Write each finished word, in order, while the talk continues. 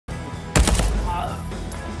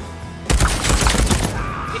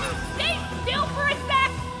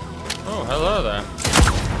go there?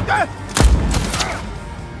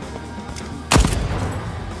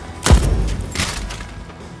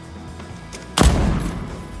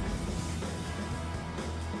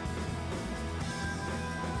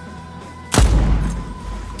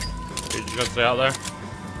 You just gonna stay out there?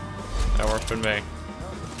 That works for me.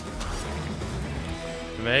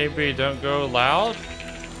 Maybe don't go loud?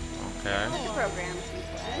 Okay.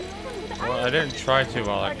 Well, I didn't try to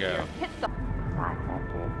while ago.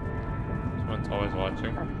 Someone's always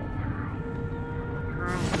watching.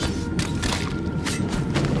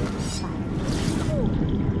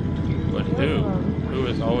 But who? Who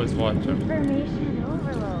is always watching?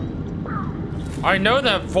 I know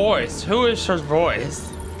that voice. Who is her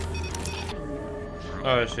voice?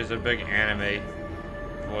 Oh, she's a big anime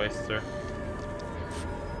voicer.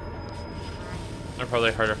 I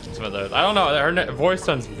probably heard her from some of those. I don't know. Her voice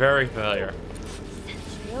sounds very familiar.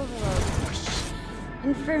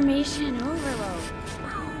 Information overload.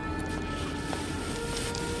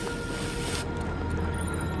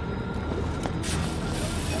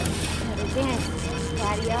 Another dance,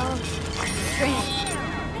 Daddy-o.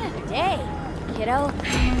 Another day, kiddo.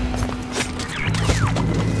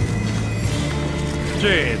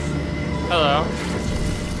 Jeez. Hello.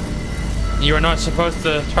 You are not supposed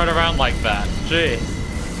to turn around like that. Jeez.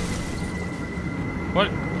 What?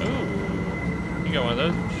 Ooh. You got one of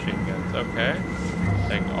those machine guns. Okay.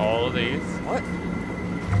 Take all of these. What?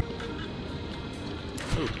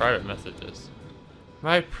 Ooh, private messages.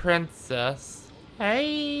 My princess.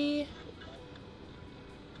 Hey.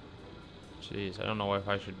 Jeez, I don't know if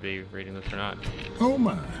I should be reading this or not. Oh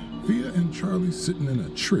my. Fia and Charlie sitting in a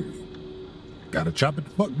tree. Gotta chop it the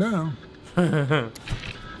fuck down.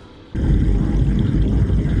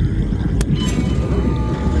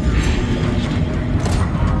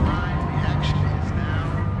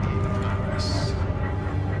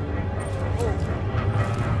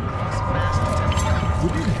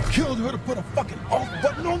 Killed her to put a fucking off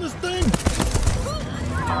button on this thing?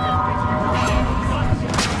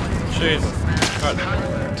 Jesus.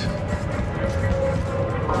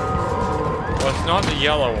 Well, it's not the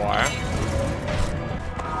yellow wire.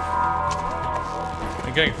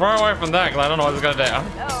 I'm getting far away from that because I don't know what it's gonna do.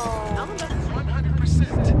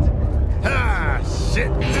 100%. Ah,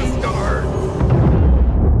 shit, discard.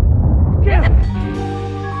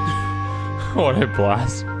 What a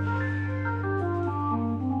blast.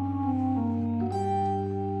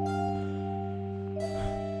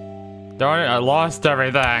 Darn it, I lost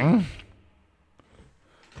everything.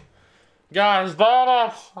 Guys, darn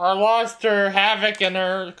it! I lost her Havoc and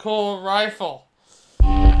her cool rifle.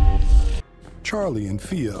 Charlie and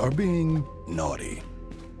Fia are being naughty.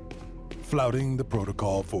 Flouting the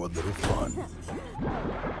protocol for a little fun.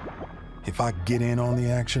 If I get in on the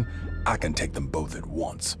action, I can take them both at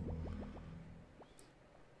once.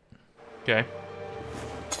 Okay.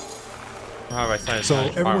 How have I signed So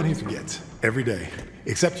everyone here forgets, every day,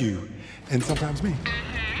 except you, and sometimes me.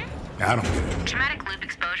 I don't get it. Traumatic loop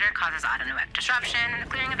exposure causes autonomic disruption and the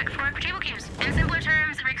clearing of exploring retrieval queues. In simpler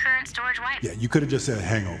terms, a recurrent storage wipe. Yeah, you could have just said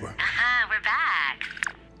hangover. We're back.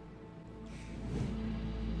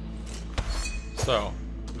 So,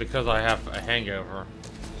 because I have a hangover,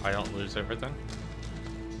 I don't lose everything.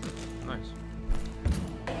 Nice.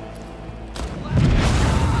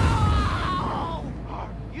 Are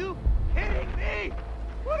you kidding me?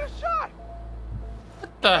 What a shot!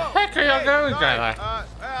 What the heck are y'all going, guys?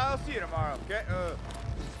 I'll see you tomorrow, okay?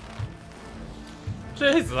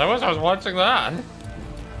 Jesus, I wish I was watching that.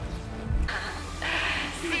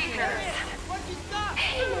 Seekers,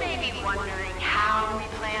 you may be wondering how we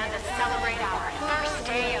plan to celebrate our first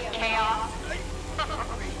day of chaos.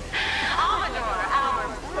 Amador,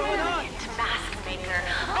 our brilliant mask maker,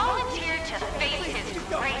 volunteered to face his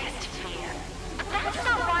greatest fear. But that's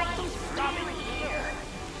not why he's really here.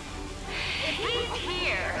 He's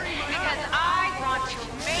here because I want to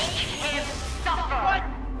make him suffer. What?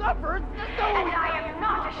 Suffer? And I am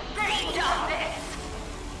not ashamed of this.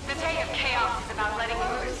 The day of chaos is about letting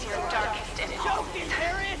loose your darkest impulses.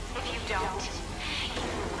 If you don't, you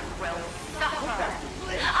will suffer.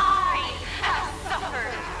 I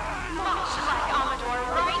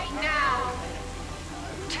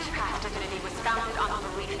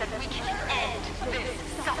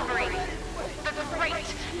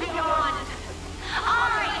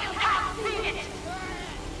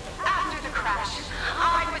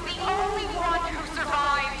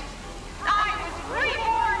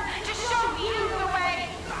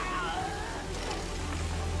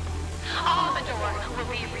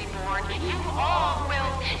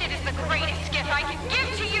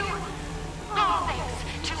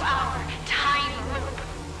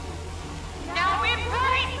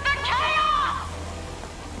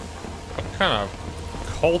kind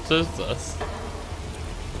of cult is this?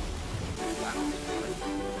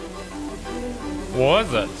 What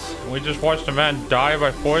was it? We just watched a man die by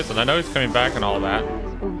poison. I know he's coming back and all that.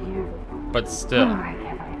 But still.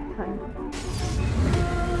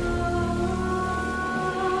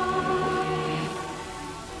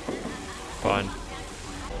 Fun.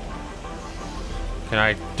 Can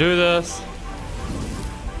I do this?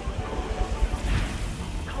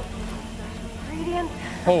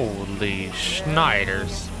 Holy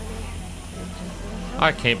Schneiders.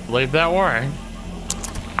 I can't believe that worked.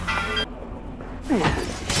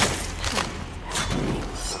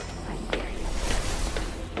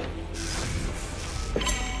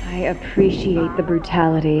 I appreciate the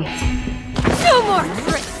brutality. No more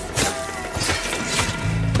Chris!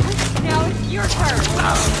 Now it's your turn.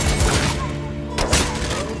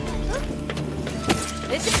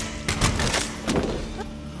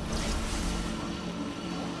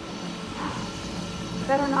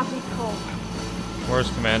 Better not be cold.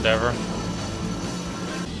 Worst command ever.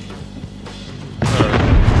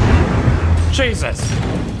 Jesus!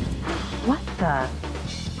 What the?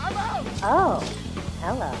 Oh,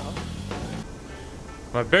 hello.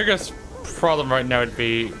 My biggest problem right now would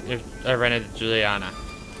be if I ran into Juliana.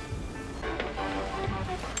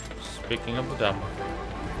 Speaking of the devil.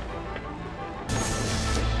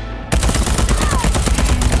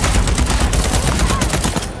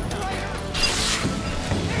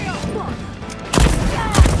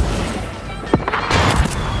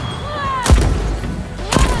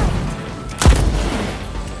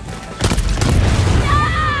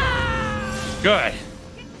 Good.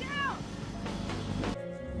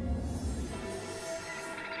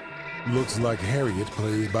 Looks like Harriet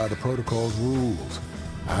plays by the protocol's rules.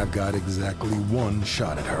 I've got exactly one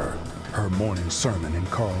shot at her. Her morning sermon in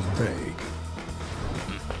Carlsbad.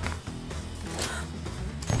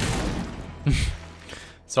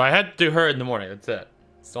 So I had to do her in the morning, that's it.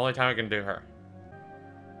 It's the only time I can do her.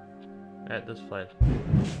 At this place.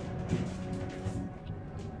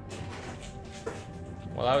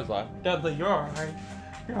 Well, I was like, Dudley, you're alright.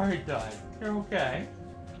 You're already died. You're okay.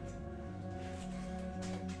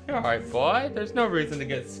 You're alright, boy. There's no reason to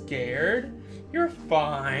get scared. You're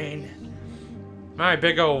fine. My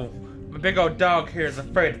big old dog here is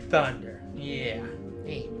afraid of thunder. Yeah.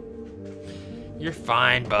 Hey. You're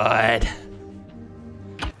fine, bud.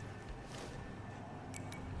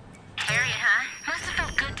 Harriet, huh? Must have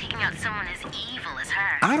felt good taking out someone as evil as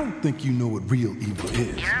her. I don't think you know what real evil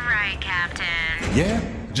is. You're right, Captain. Yeah?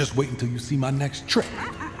 Just wait until you see my next trick.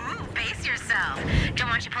 Pace yourself. Don't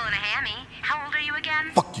want you pulling a hammy. How old are you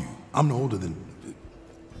again? Fuck you. I'm no older than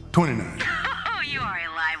 29. Oh, you are a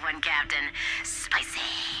live one, Captain. Spicy.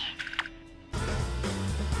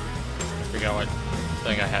 Forgot what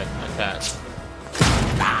thing I had attached.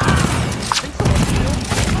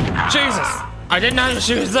 Jesus! I didn't know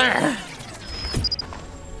she was there!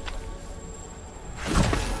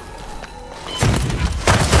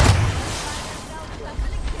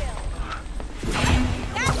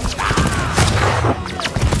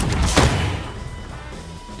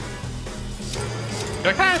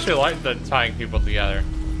 I actually like the tying people together.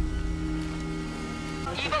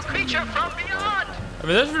 Evil creature from beyond! I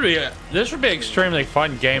mean, this would be an extremely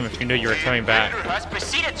fun game if you knew you were coming back. Raider has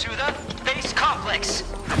proceeded to the base complex.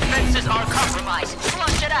 Defenses are compromised.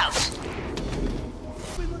 Flush it out.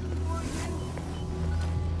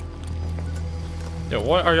 Yo,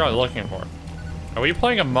 what are y'all looking for? Are we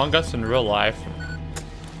playing Among Us in real life?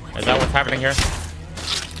 Is that what's happening here?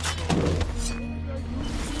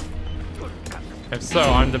 If so,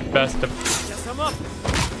 I'm the best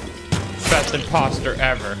imposter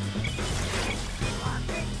ever.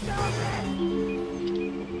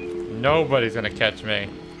 Nobody's gonna catch me.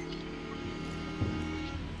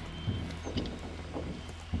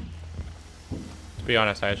 To be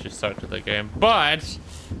honest, I actually sucked at the game, but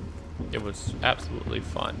it was absolutely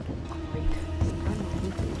fun.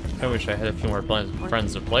 I wish I had a few more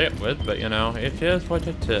friends to play it with, but you know, it is what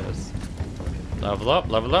it is. Level up,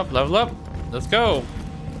 level up, level up. Let's go.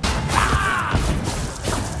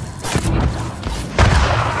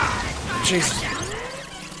 Jesus.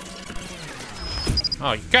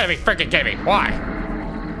 Oh, you gotta be freaking kidding me. Why?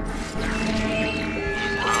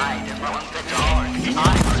 Hide from the dark.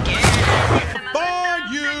 I'm scared. Find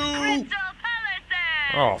you!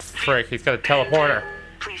 Oh, frick. He's got a teleporter.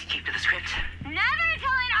 Please keep to the script. Never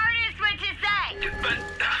tell an artist what to say. But,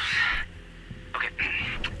 okay.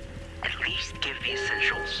 At least give the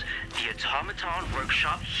essentials. The automaton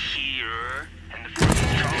workshop here, and the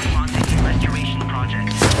Charlie Montague restoration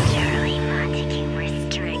project. Charlie Montague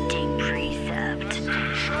restricting precept.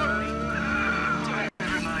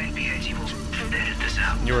 Never mind, BH Evil's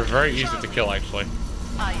very easy to kill, actually.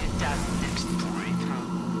 I adapt next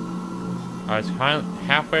breakthrough. I was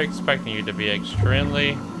halfway expecting you to be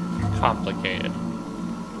extremely complicated.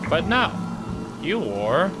 But no. You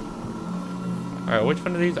were. Alright, which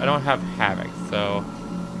one of these? I don't have Havoc, so...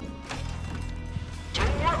 Tour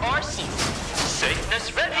RC.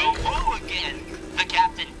 Safeness ready. Oh, again. The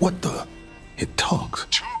captain. What the? It talks.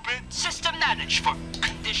 2-bit system managed for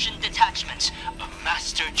condition detachments. A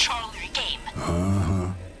Master Charlie game. Uh-huh.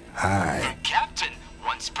 Hi. The captain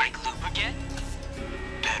wants break loop again.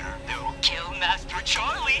 Better no kill Master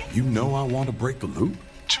Charlie. You know I want to break the loop?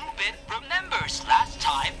 2-bit remembers last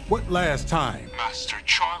time. What last time? Master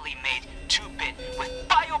Charlie made 2-bit with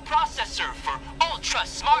bioprocessor for ultra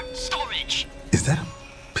smart storage. Is that a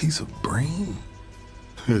piece of brain?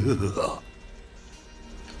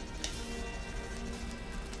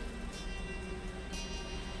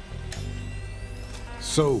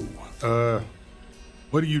 So,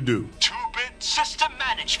 what do you do? 2-bit system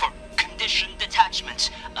managed for condition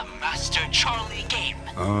detachments. A Master Charlie game.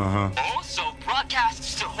 Uh-huh. Also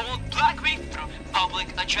broadcasts to hold Black Reef through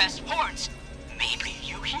public address ports. Maybe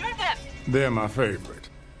you hear them. They're my favorite.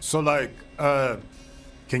 So, like,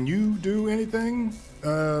 can you do anything,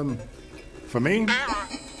 for me? Error.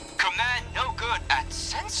 Command no good at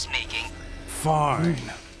sense making.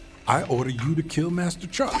 Fine. I order you to kill Master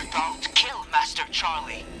Charlie. About to kill Master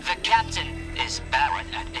Charlie. The captain is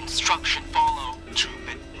Barrett at instruction follow.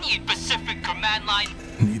 2-bit need Pacific command line.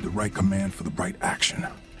 Need the right command for the right action.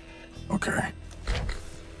 Okay.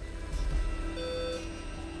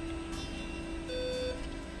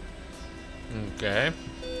 Okay.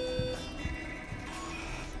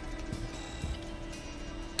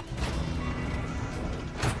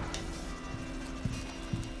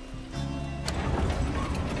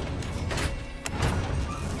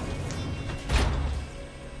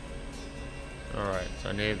 Alright, so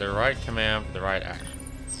I need the right command for the right action.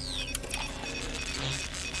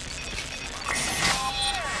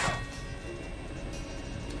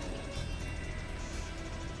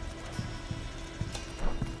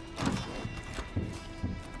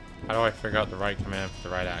 How do I figure out the right command for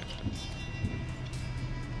the right action?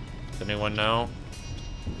 Does anyone know?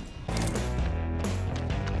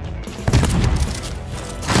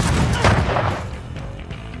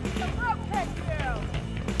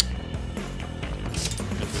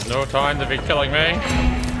 This is no time to be killing me.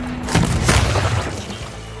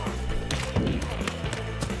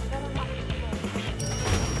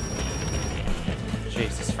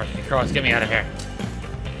 Jesus fucking Christ, get me out of here.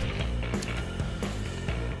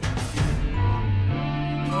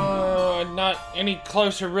 Not any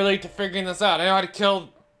closer really to figuring this out. I know how to kill,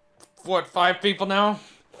 what, 5 people now?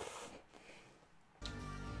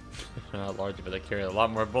 Not large, but they carry a lot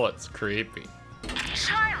more bullets. Creepy.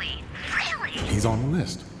 Charlie, really? He's on the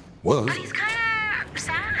list. Was. But he's kinda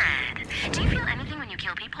sad. Do you feel anything when you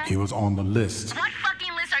kill people? He was on the list. What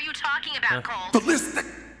fucking list are you talking about, Cole? The list that,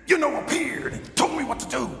 you know, appeared and told me what to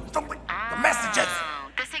do. Something, the messages. Oh,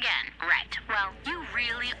 this again. Right. Well, you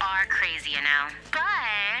really are crazy, you know.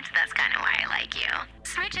 But that's kind of why I like you.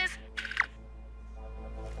 Smooches.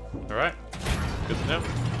 Alright. Good to know.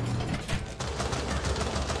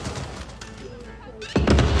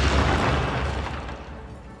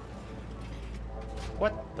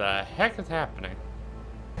 What the heck is happening?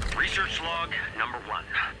 Research log number 1.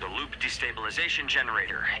 The loop destabilization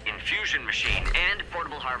generator, infusion machine, and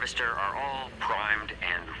portable harvester are all primed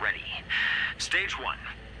and ready. Stage 1.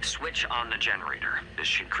 Switch on the generator. This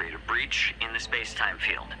should create a breach in the space-time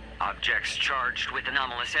field. Objects charged with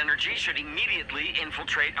anomalous energy should immediately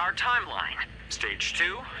infiltrate our timeline. Stage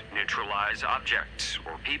 2. Neutralize objects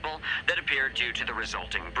or people that appear due to the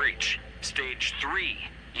resulting breach. Stage 3.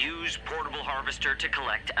 Use portable harvester to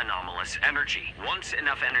collect anomalous energy. Once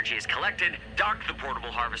enough energy is collected, dock the portable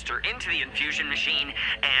harvester into the infusion machine,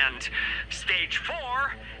 and Stage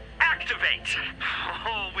 4, activate.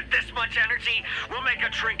 Oh, with this much energy, we'll make a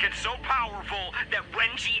trinket so powerful that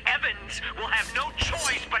Wendy Evans will have no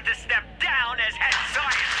choice but to step down as head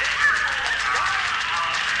scientist.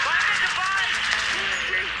 Find the device!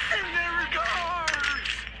 In their regards!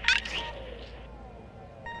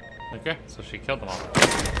 Okay, so she killed them all.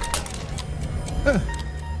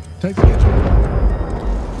 Take the picture.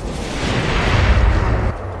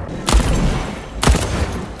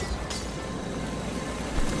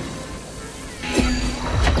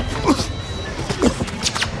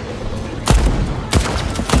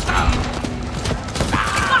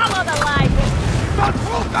 Follow the light!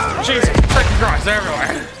 Jesus, freaking Christ, they're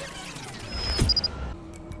everywhere.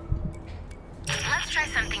 Let's try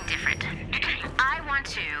something different. I want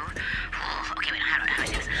to... Okay, wait, how do I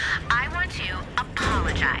do this? I want to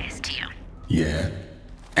apologize to you. Yeah.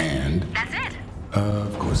 And? That's it.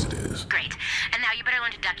 Of course it is. Great. And now you better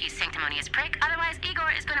learn to duck, you sanctimonious prick. Otherwise,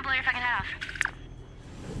 Igor is going to blow your fucking head off.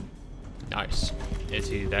 Nice. Is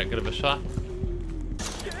he that good of a shot?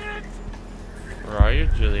 Where are you,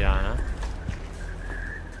 Juliana?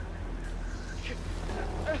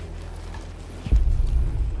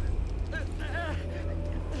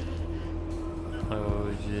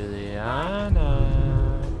 Oh,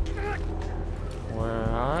 Juliana. Where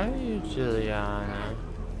are you, Juliana?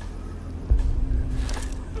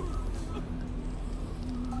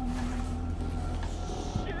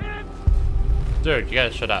 Dude, you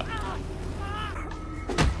gotta shut up.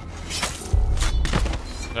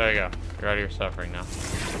 There you go. You're out of your suffering now.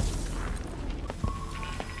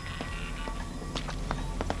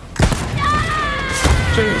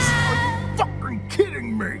 Jeez. Fucking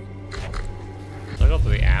kidding me. Look up to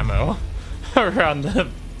the ammo around the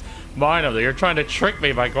mine over there. You're trying to trick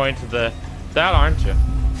me by going to the... That, aren't you?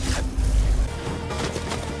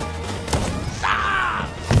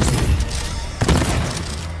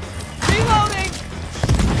 Reloading!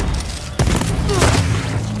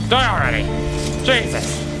 Die already!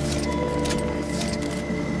 Jesus!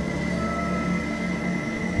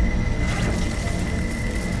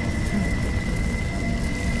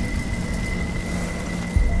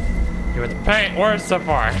 You were the paint worse so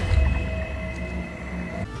far.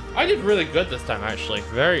 I did really good this time, actually.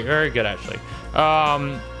 Very, very good, actually.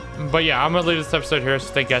 But yeah, I'm gonna leave this episode here.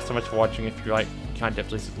 So thank you guys so much for watching. If you like content,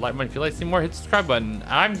 please hit the like button. If you like to see more, hit the subscribe button.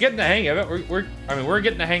 I'm getting the hang of it. We're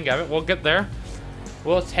getting the hang of it. We'll get there.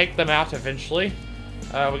 We'll take them out eventually.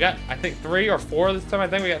 We got, I think, 3 or 4 this time. I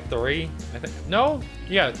think we got 3. I think, no?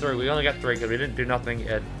 Yeah, 3. We only got 3 because we didn't do nothing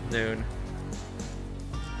at noon.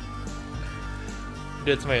 We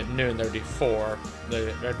did something at noon, there'd be 4.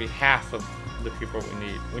 There'd be half of the people we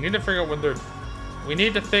need. We need to figure out when they're... We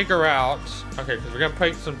need to figure out... Okay, because we're going to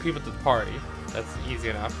pick some people to the party. That's easy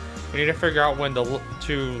enough. We need to figure out when the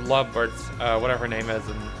 2 lovebirds, whatever her name is,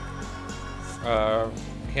 and...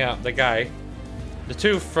 yeah, the guy... The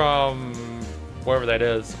 2 from... wherever that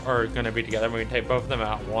is, are going to be together. We can take both of them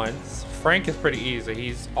out once. Frank is pretty easy.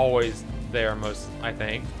 He's always there most, I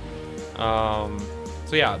think.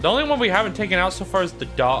 So yeah, the only one we haven't taken out so far is the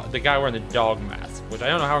guy wearing the dog mask, which I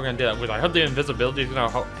don't know how we're going to do that. Which I hope the invisibility is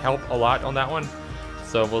going to help a lot on that one.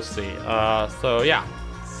 So we'll see. So yeah,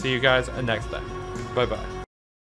 see you guys next time. Bye-bye.